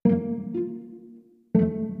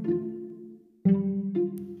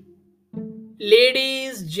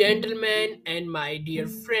Ladies, gentlemen, and my dear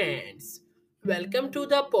friends, welcome to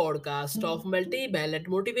the podcast of Multi Ballot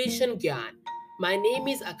Motivation Gyan. My name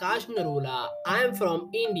is Akash Narula. I am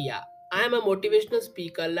from India. I am a motivational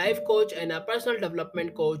speaker, life coach, and a personal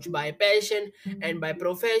development coach by passion and by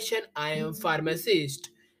profession. I am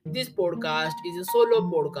pharmacist. This podcast is a solo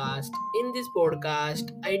podcast. In this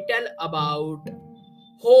podcast, I tell about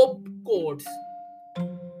hope quotes.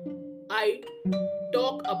 I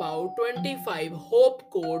talk about 25 hope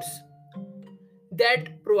quotes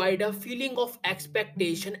that provide a feeling of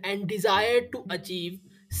expectation and desire to achieve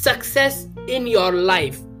success in your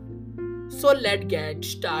life. So let's get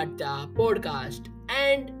start the podcast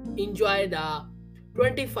and enjoy the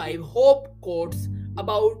 25 hope quotes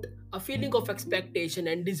about a feeling of expectation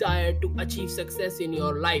and desire to achieve success in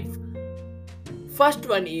your life. First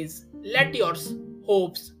one is let your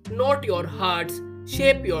hopes, not your hearts,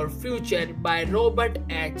 shape your future by Robert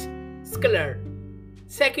H. Schuller.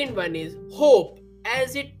 Second one is hope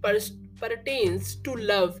as it pertains to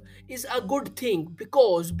love is a good thing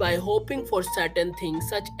because by hoping for certain things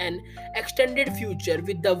such an extended future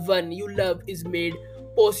with the one you love is made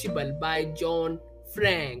possible by John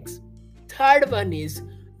Franks. Third one is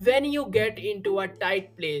when you get into a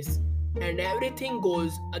tight place and everything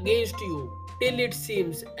goes against you till it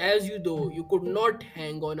seems as you though you could not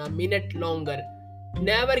hang on a minute longer.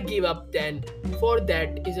 Never give up then, for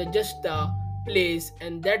that is just the place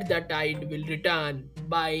and that the tide will return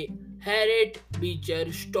by Harriet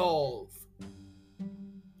Beecher Stowe.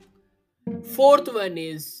 Fourth one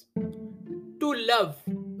is to love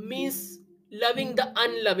means loving the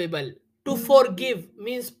unlovable. To forgive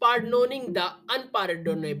means pardoning the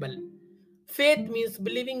unpardonable. Faith means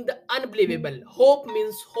believing the unbelievable. Hope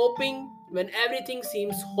means hoping when everything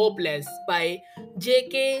seems hopeless by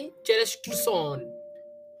J.K. Chesterton.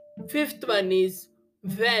 Fifth one is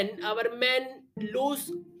when our men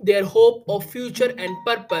lose their hope of future and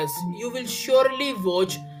purpose, you will surely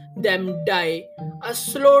watch them die a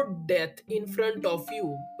slow death in front of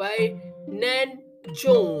you by Nan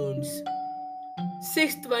Jones.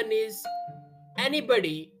 Sixth one is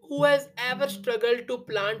anybody who has ever struggled to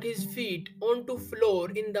plant his feet onto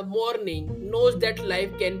floor in the morning knows that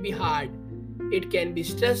life can be hard. It can be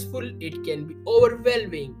stressful, it can be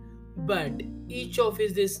overwhelming, but each of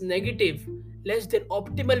these negative, less than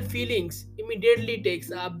optimal feelings immediately takes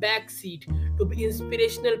a back seat to the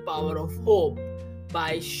inspirational power of hope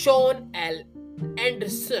by Sean L.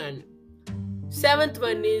 Anderson. Seventh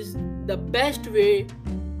one is the best way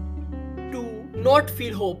to not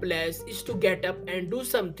feel hopeless is to get up and do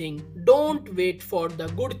something. Don't wait for the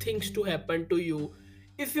good things to happen to you.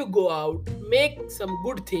 If you go out, make some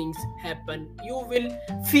good things happen. You will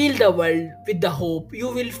feel the world with the hope. You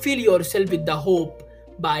will feel yourself with the hope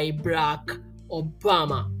by Barack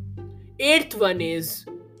Obama. Eighth one is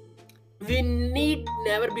we need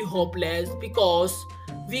never be hopeless because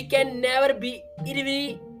we can never be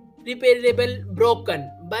irreparable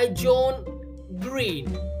broken by John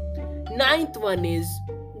Green. Ninth one is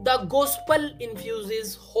the gospel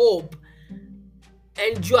infuses hope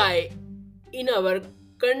and joy in our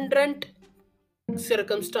current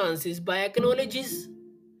circumstances by acknowledges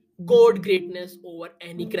God greatness over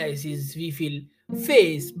any crisis we feel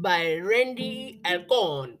face by Randy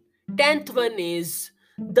Alcorn. Tenth one is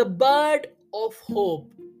the bird of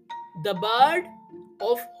hope. The bird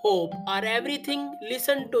of hope are everything.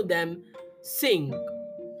 Listen to them sing.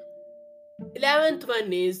 11th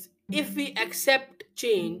one is if we accept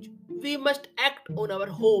change, we must act on our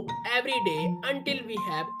hope every day until we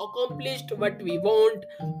have accomplished what we want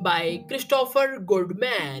by Christopher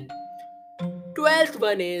Goodman. 12th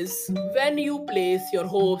one is when you place your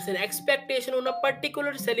hopes and expectation on a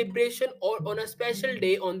particular celebration or on a special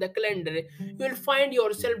day on the calendar, you will find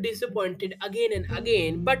yourself disappointed again and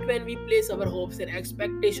again. But when we place our hopes and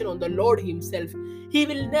expectation on the Lord Himself, He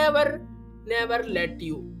will never let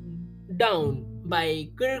you down by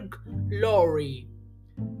Kirk Lowry.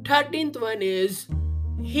 13th one is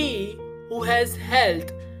he who has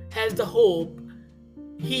health has the hope.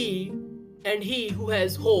 He he who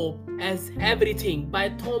has hope has everything by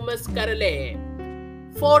Thomas Carlyle.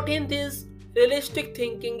 14th is realistic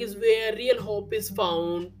thinking is where real hope is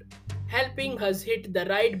found, helping us hit the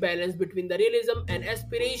right balance between the realism and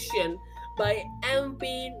aspiration by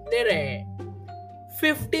M.P. Nere.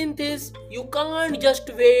 15th is you can't just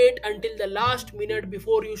wait until the last minute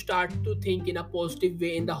before you start to think in a positive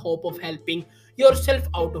way in the hope of helping yourself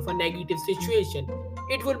out of a negative situation.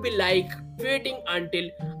 It will be like waiting until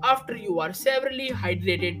after you are severely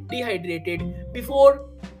dehydrated before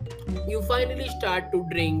you finally start to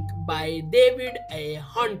drink by David A.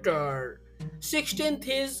 Hunter. 16th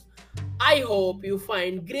is I hope you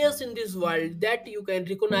find grace in this world, that you can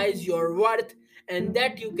recognize your worth, and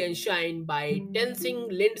that you can shine by dancing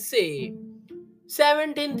Lindsay.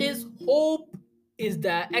 17th is hope is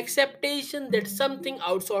the acceptation that something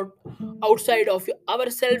outside of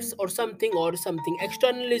ourselves or something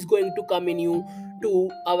external is going to come in you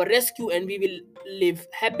to our rescue, and we will live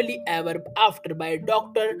happily ever after, by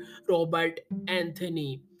Dr. Robert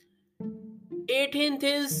Anthony. 18th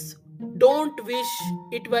is don't wish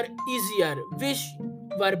it were easier, wish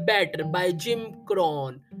were better, by Jim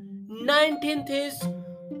Crone. 19th is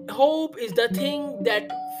hope is the thing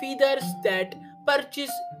that feathers that perches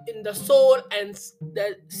in the soul and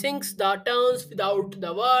that sings the tones without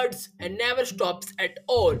the words and never stops at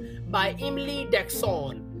all, by Emily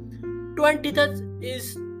Dixon. 20th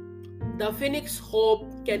is the phoenix hope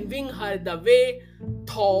can wing her the way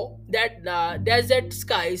through that the desert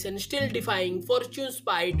skies and still defying fortune's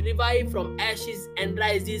spite, revive from ashes and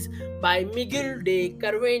rises, by Miguel de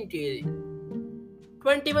Cervantes.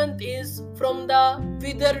 21st is from the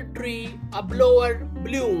withered tree a blower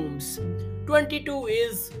blooms. 22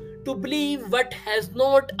 is to believe what has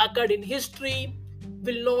not occurred in history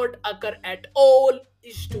will not occur at all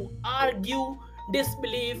is to argue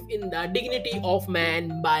disbelief in the dignity of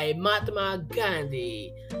man, by Mahatma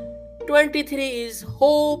Gandhi. 23 is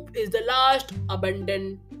hope is the last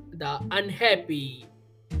abandon the unhappy.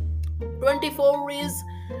 24 is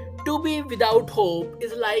to be without hope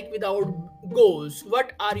is like without goals.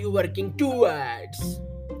 What are you working towards?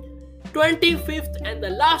 25th and the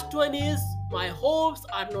last one is my hopes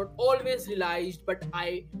are not always realized, but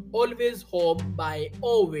I always hope, by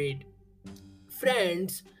Ovid.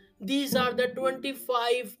 Friends, these are the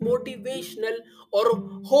 25 motivational or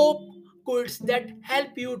hope quotes that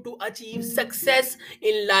help you to achieve success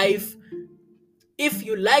in life. If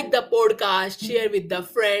you like the podcast, share with the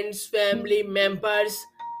friends, family members.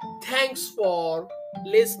 Thanks for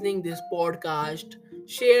listening this podcast.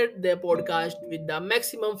 Share the podcast with the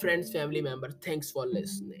maximum friends, family members. Thanks for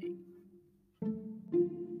listening.